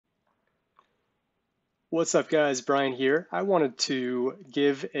What's up, guys? Brian here. I wanted to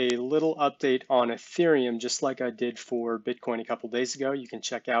give a little update on Ethereum, just like I did for Bitcoin a couple days ago. You can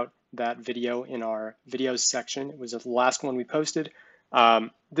check out that video in our videos section. It was the last one we posted.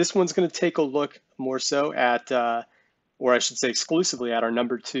 This one's going to take a look more so at, or I should say exclusively at our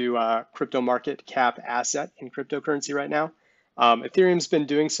number two crypto market cap asset in cryptocurrency right now. Ethereum's been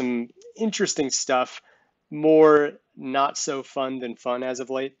doing some interesting stuff, more not so fun than fun as of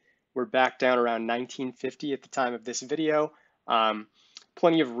late. We're back down around 1950 at the time of this video.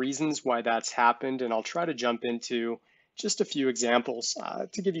 Plenty of reasons why that's happened, and I'll try to jump into just a few examples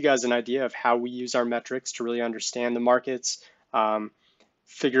to give you guys an idea of how we use our metrics to really understand the markets,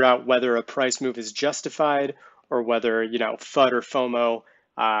 figure out whether a price move is justified or whether, FUD or FOMO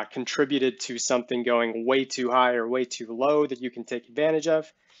contributed to something going way too high or way too low that you can take advantage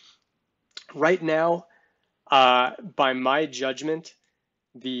of. Right now, by my judgment,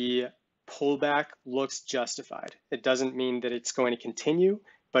 the pullback looks justified. It doesn't mean that it's going to continue,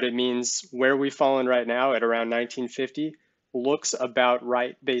 but it means where we've fallen right now at around 1950 looks about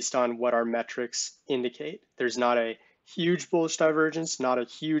right based on what our metrics indicate. There's not a huge bullish divergence, not a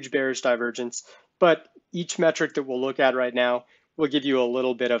huge bearish divergence, but each metric that we'll look at right now will give you a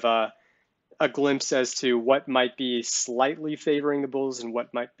little bit of a glimpse as to what might be slightly favoring the bulls and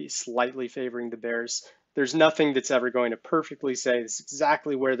what might be slightly favoring the bears. There's nothing that's ever going to perfectly say this is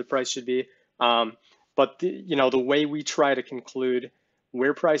exactly where the price should be. But the way we try to conclude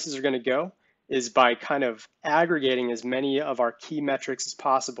where prices are going to go is by kind of aggregating as many of our key metrics as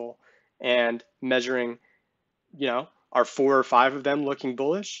possible and measuring, are 4 or 5 of them looking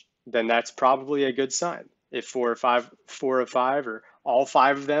bullish, then that's probably a good sign. If 4 or 5 or all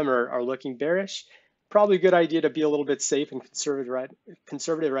 5 of them are looking bearish, probably a good idea to be a little bit safe and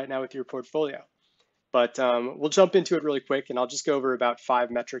conservative right now with your portfolio. But we'll jump into it really quick, and I'll just go over about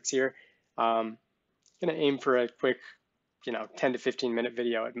 5 metrics here. Going to aim for a quick, 10 to 15 minute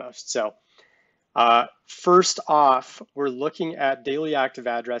video at most. So first off, we're looking at daily active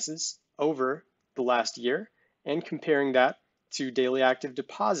addresses over the last year and comparing that to daily active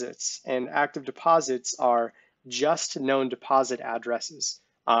deposits. And active deposits are just known deposit addresses,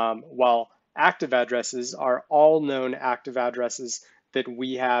 while active addresses are all known active addresses that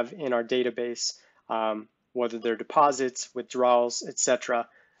we have in our database, whether they're deposits, withdrawals, etc.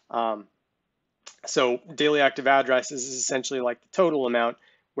 So daily active addresses is essentially like the total amount,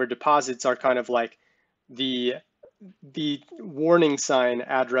 where deposits are kind of like the warning sign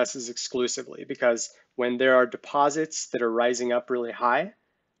addresses exclusively, because when there are deposits that are rising up really high,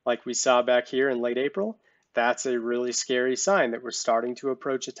 like we saw back here in late April, that's a really scary sign that we're starting to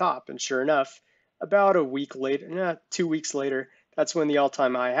approach a top. And sure enough, about a week later, 2 weeks later, that's when the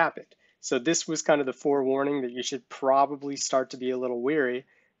all-time high happened. So this was kind of the forewarning that you should probably start to be a little weary.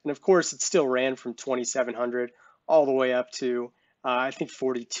 And of course, it still ran from 2,700 all the way up to, I think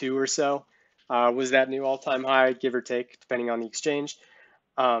 42 or so was that new all-time high, give or take, depending on the exchange.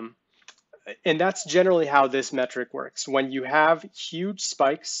 And that's generally how this metric works. When you have huge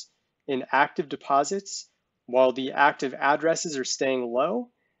spikes in active deposits while the active addresses are staying low,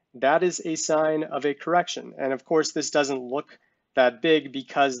 that is a sign of a correction. And of course, this doesn't look that big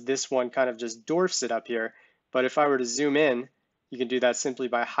because this one kind of just dwarfs it up here. But if I were to zoom in, you can do that simply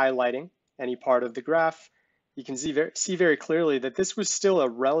by highlighting any part of the graph. You can see very clearly that this was still a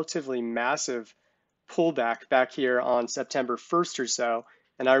relatively massive pullback back here on September 1st or so.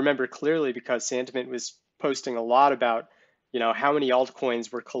 And I remember clearly because Sentiment was posting a lot about, how many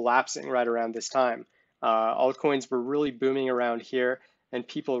altcoins were collapsing right around this time. Altcoins were really booming around here, and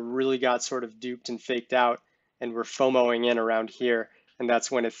people really got sort of duped and faked out and were FOMOing in around here. And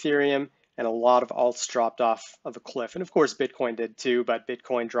that's when Ethereum and a lot of alts dropped off of a cliff. And of course, Bitcoin did too, but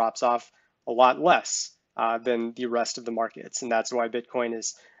Bitcoin drops off a lot less than the rest of the markets. And that's why Bitcoin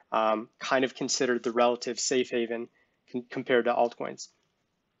is kind of considered the relative safe haven compared to altcoins.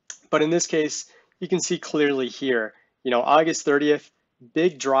 But in this case, you can see clearly here, August 30th,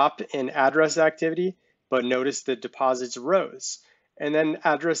 big drop in address activity, but notice that deposits rose. And then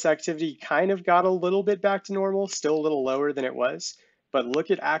address activity kind of got a little bit back to normal, still a little lower than it was. But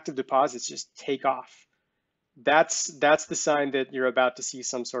look at active deposits just take off. That's the sign that you're about to see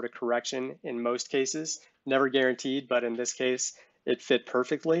some sort of correction in most cases. Never guaranteed, but in this case, it fit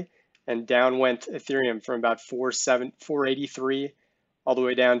perfectly. And down went Ethereum from about 483 all the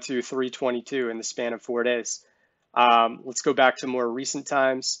way down to 322 in the span of 4 days. Let's go back to more recent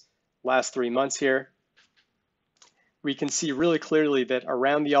times, last 3 months here. We can see really clearly that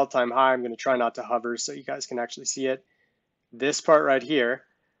around the all-time high, I'm going to try not to hover so you guys can actually see it. This part right here,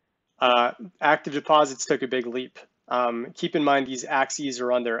 active deposits took a big leap. Keep in mind these axes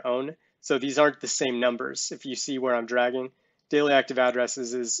are on their own. So these aren't the same numbers. If you see where I'm dragging, daily active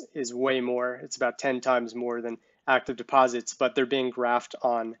addresses is way more. It's about 10 times more than active deposits, but they're being graphed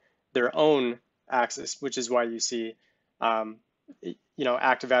on their own axis, which is why you see, um,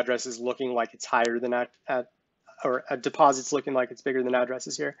 active addresses looking like it's higher than deposits looking like it's bigger than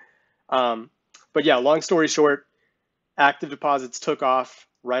addresses here. But yeah, long story short, active deposits took off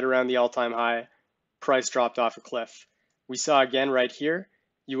right around the all-time high. Price dropped off a cliff. We saw again right here,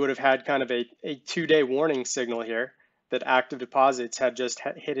 you would have had kind of a 2-day warning signal here that active deposits had just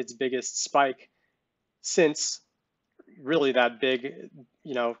hit its biggest spike since really that big,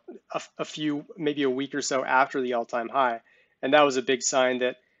 a few, maybe a week or so after the all-time high. And that was a big sign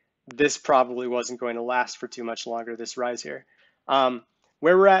that this probably wasn't going to last for too much longer, this rise here.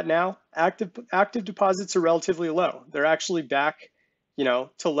 Where we're at now, active deposits are relatively low. They're actually back,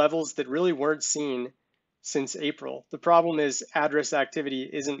 to levels that really weren't seen since April. The problem is address activity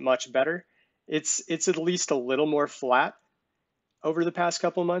isn't much better. It's at least a little more flat over the past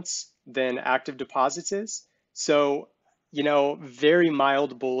couple months than active deposits is. So, very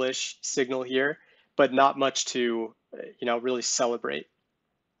mild bullish signal here, but not much to, really celebrate.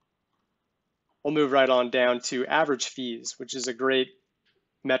 We'll move right on down to average fees, which is a great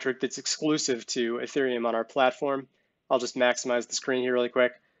metric that's exclusive to Ethereum on our platform. I'll just maximize the screen here really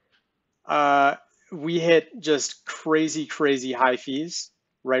quick. We hit just crazy high fees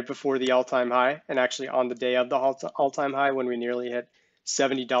right before the all-time high, and actually on the day of the all-time high when we nearly hit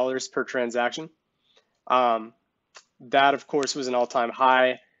 $70 per transaction. That, of course, was an all-time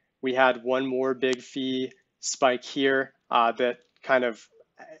high. We had one more big fee spike here that kind of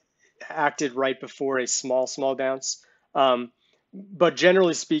acted right before a small bounce. But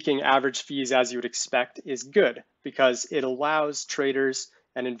generally speaking, average fees, as you would expect, is good because it allows traders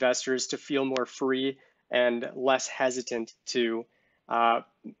and investors to feel more free and less hesitant to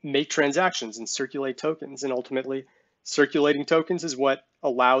make transactions and circulate tokens. And ultimately, circulating tokens is what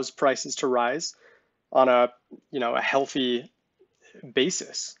allows prices to rise on a healthy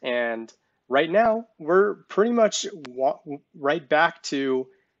basis. And right now, we're pretty much right back to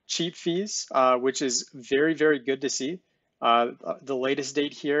cheap fees, which is very good to see. The latest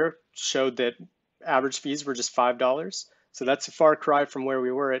date here showed that average fees were just $5. So that's a far cry from where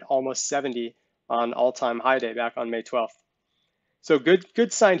we were at almost 70 on all-time high day back on May 12th. So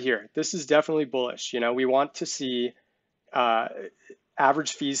good sign here. This is definitely bullish. We want to see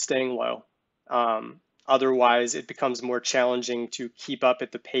average fees staying low. Otherwise, it becomes more challenging to keep up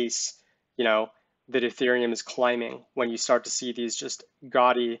at the pace, that Ethereum is climbing when you start to see these just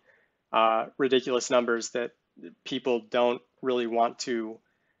gaudy, ridiculous numbers that people don't really want to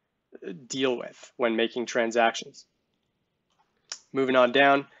deal with when making transactions. Moving on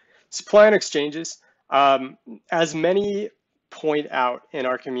down, supply on exchanges. As many point out in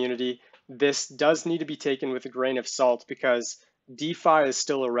our community, this does need to be taken with a grain of salt because DeFi is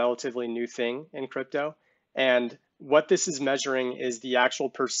still a relatively new thing in crypto. And what this is measuring is the actual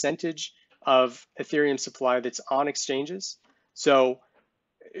percentage of Ethereum supply that's on exchanges. So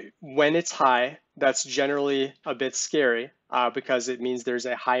when it's high, that's generally a bit scary because it means there's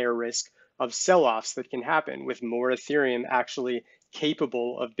a higher risk of sell-offs that can happen with more Ethereum actually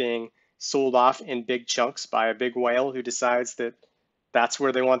capable of being sold off in big chunks by a big whale who decides that that's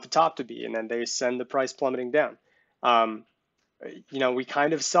where they want the top to be, and then they send the price plummeting down. We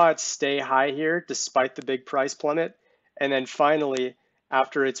kind of saw it stay high here despite the big price plummet, and then finally,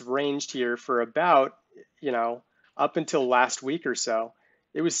 after it's ranged here for about, up until last week or so,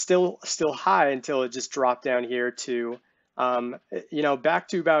 it was still high until it just dropped down here to, back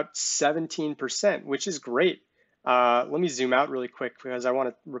to about 17%, which is great. Let me zoom out really quick because I want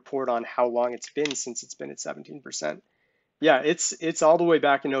to report on how long it's been since it's been at 17%. Yeah, it's all the way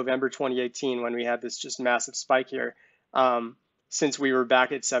back in November 2018 when we had this just massive spike here, since we were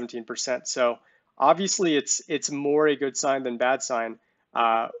back at 17%. So obviously it's more a good sign than bad sign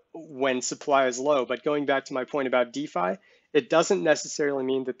when supply is low. But going back to my point about DeFi, it doesn't necessarily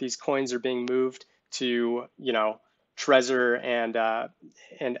mean that these coins are being moved to, Trezor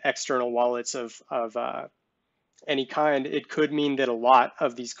and external wallets of any kind. It could mean that a lot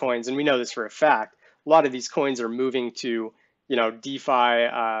of these coins, and we know this for a fact, a lot of these coins are moving to, DeFi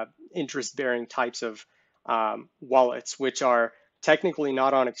interest-bearing types of wallets, which are technically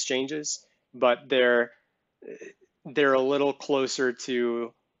not on exchanges, but they're a little closer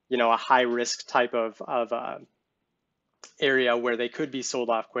to, a high-risk type of area where they could be sold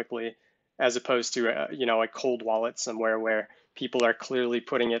off quickly, as opposed to a cold wallet somewhere where people are clearly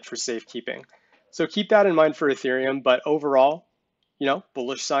putting it for safekeeping. So keep that in mind for Ethereum. But overall,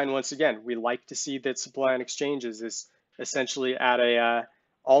 bullish sign once again. We like to see that supply on exchanges is essentially at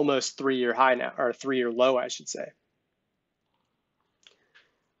almost 3-year high now, or 3-year low, I should say.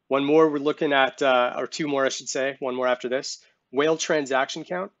 One more we're looking at, or two more, I should say, one more after this. Whale transaction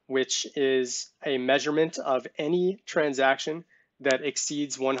count, which is a measurement of any transaction that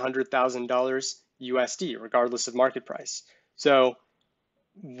exceeds $100,000 USD, regardless of market price. So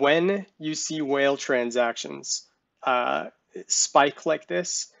when you see whale transactions spike like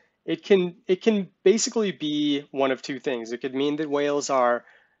this, it can basically be one of two things. It could mean that whales are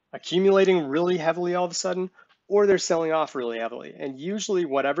accumulating really heavily all of a sudden, or they're selling off really heavily. And usually,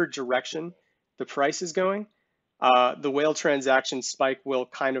 whatever direction the price is going, the whale transaction spike will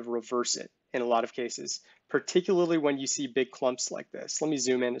kind of reverse it in a lot of cases, particularly when you see big clumps like this. Let me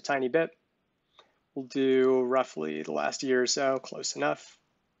zoom in a tiny bit. We'll do roughly the last year or so, close enough.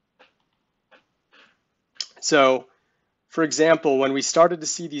 So, for example, when we started to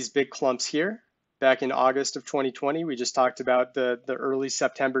see these big clumps here back in August of 2020, we just talked about the early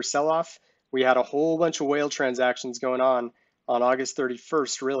September sell-off. We had a whole bunch of whale transactions going on August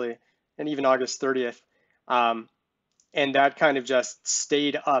 31st, really, and even August 30th. And that kind of just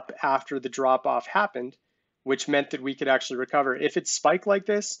stayed up after the drop-off happened, which meant that we could actually recover. If it spiked like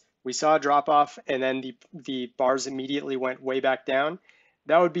this, we saw a drop-off, and then the bars immediately went way back down,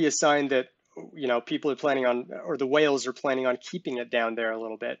 that would be a sign that people are planning on, or the whales are planning on keeping it down there a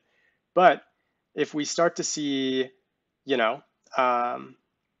little bit. But if we start to see, trying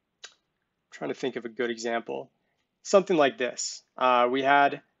to think of a good example, something like this. We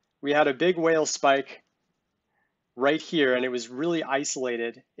had a big whale spike right here, and it was really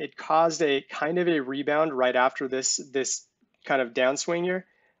isolated. It caused a kind of a rebound right after this kind of downswing here,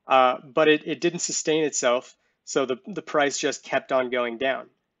 but it didn't sustain itself, so the price just kept on going down.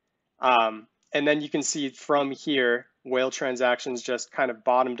 And then you can see from here, whale transactions just kind of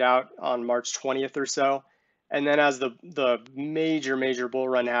bottomed out on March 20th or so. And then as the major bull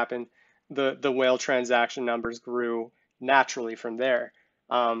run happened, the whale transaction numbers grew naturally from there.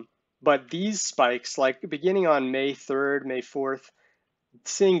 But these spikes, like beginning on May 3rd, May 4th,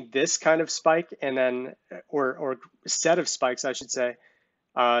 seeing this kind of spike and then, or set of spikes, I should say,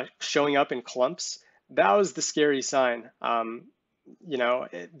 showing up in clumps, that was the scary sign,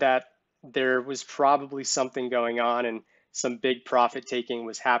 that there was probably something going on and some big profit taking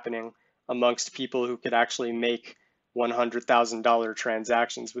was happening amongst people who could actually make $100,000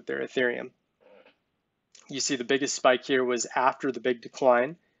 transactions with their Ethereum. You see the biggest spike here was after the big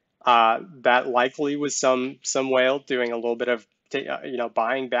decline. That likely was some whale doing a little bit of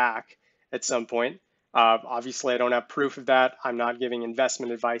buying back at some point. Obviously, I don't have proof of that. I'm not giving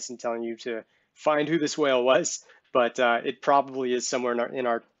investment advice and telling you to find who this whale was, but it probably is somewhere in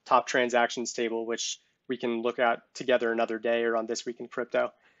our top transactions table, which we can look at together another day or on This Week in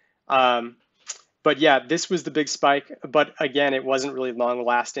Crypto. But yeah, this was the big spike, but again, it wasn't really long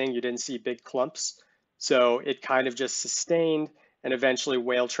lasting. You didn't see big clumps. So it kind of just sustained, and eventually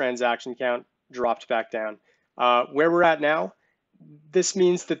whale transaction count dropped back down. Where we're at now, this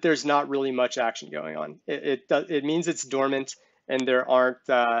means that there's not really much action going on. It means it's dormant, and there aren't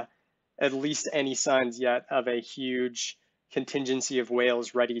at least any signs yet of a huge contingency of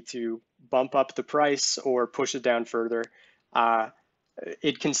whales ready to bump up the price or push it down further.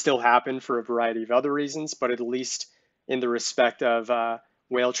 It can still happen for a variety of other reasons, but at least in the respect of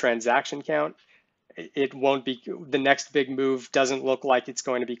whale transaction count, it won't be, the next big move doesn't look like it's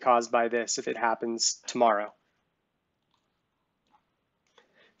going to be caused by this if it happens tomorrow.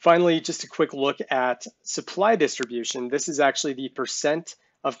 Finally, just a quick look at supply distribution. This is actually the percent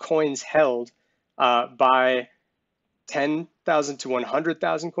of coins held by 10,000 to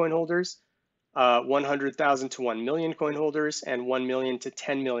 100,000 coin holders, 100,000 to 1 million coin holders, and 1 million to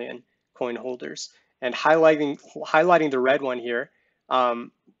 10 million coin holders. And highlighting the red one here,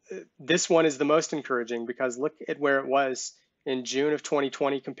 this one is the most encouraging because look at where it was in June of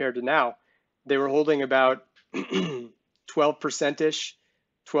 2020 compared to now. They were holding about 12%-ish,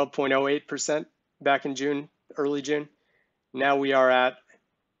 12.08% back in June, early June. Now we are at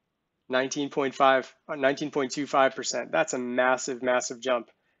 19.25%. That's a massive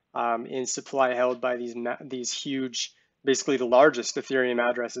jump in supply held by these huge, basically the largest Ethereum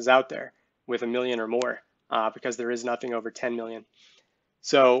addresses out there with 1 million or more, because there is nothing over 10 million.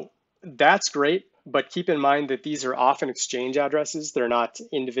 So that's great, but keep in mind that these are often exchange addresses. They're not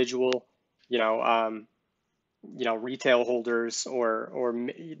individual, retail holders, or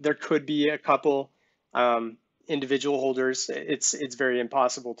there could be a couple individual holders. It's very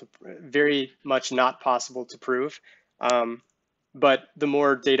much not possible to prove. But the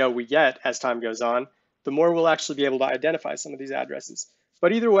more data we get as time goes on, the more we'll actually be able to identify some of these addresses.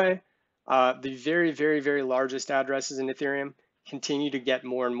 But either way, the very largest addresses in Ethereum continue to get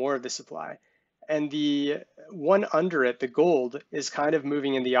more and more of the supply. And the one under it, the gold, is kind of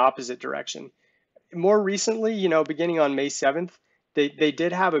moving in the opposite direction. More recently, beginning on May 7th, they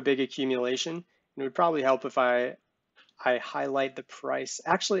did have a big accumulation. It would probably help if I highlight the price.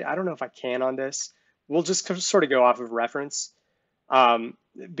 Actually, I don't know if I can on this. We'll just sort of go off of reference. Um,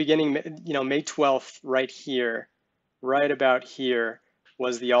 Beginning, May 12th, right here, right about here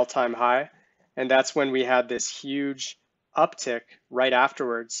was the all-time high. And that's when we had this huge uptick right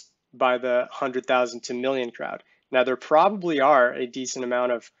afterwards by the 100,000 to million crowd. Now, there probably are a decent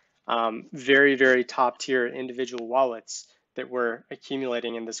amount of very, very top tier individual wallets that were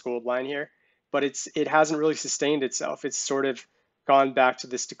accumulating in this gold line here, but it hasn't really sustained itself. It's sort of gone back to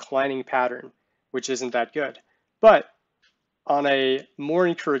this declining pattern, which isn't that good. But on a more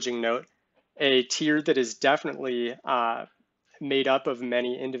encouraging note, a tier that is definitely made up of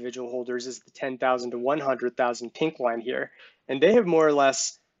many individual holders is the 10,000 to 100,000 pink line here. And they have more or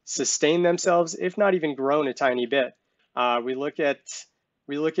less sustained themselves, if not even grown a tiny bit. We look at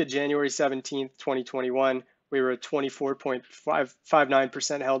January 17th, 2021, we were at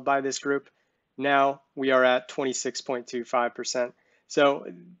 24.59% held by this group. Now we are at 26.25%. So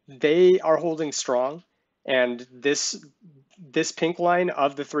they are holding strong. And this pink line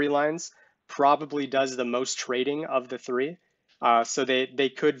of the three lines probably does the most trading of the three. So they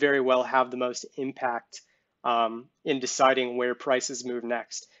could very well have the most impact in deciding where prices move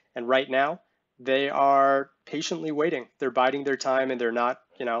next. And right now, they are patiently waiting. They're biding their time and they're not,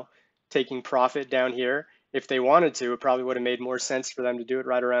 taking profit down here. If they wanted to, it probably would have made more sense for them to do it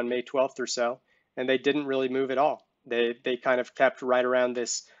right around May 12th or so. And they didn't really move at all. They kind of kept right around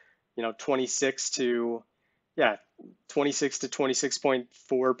this, 26 to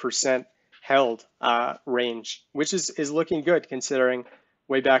 26.4% held range, which is looking good considering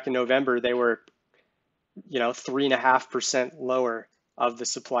way back in November they were 3.5% lower of the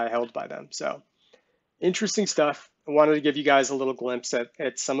supply held by them. So interesting stuff. I wanted to give you guys a little glimpse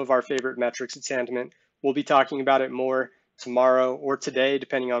at some of our favorite metrics at Sentiment. We'll be talking about it more tomorrow or today,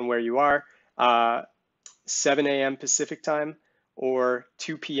 depending on where you are, 7 a.m. Pacific time or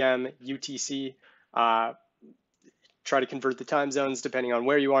 2 p.m. UTC. Try to convert the time zones depending on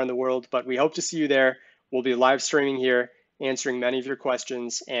where you are in the world, but we hope to see you there. We'll be live streaming here, answering many of your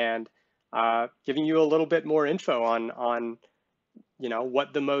questions and giving you a little bit more info on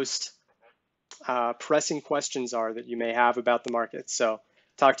what the most pressing questions are that you may have about the market. So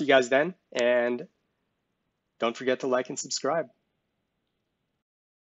talk to you guys then, and don't forget to like and subscribe.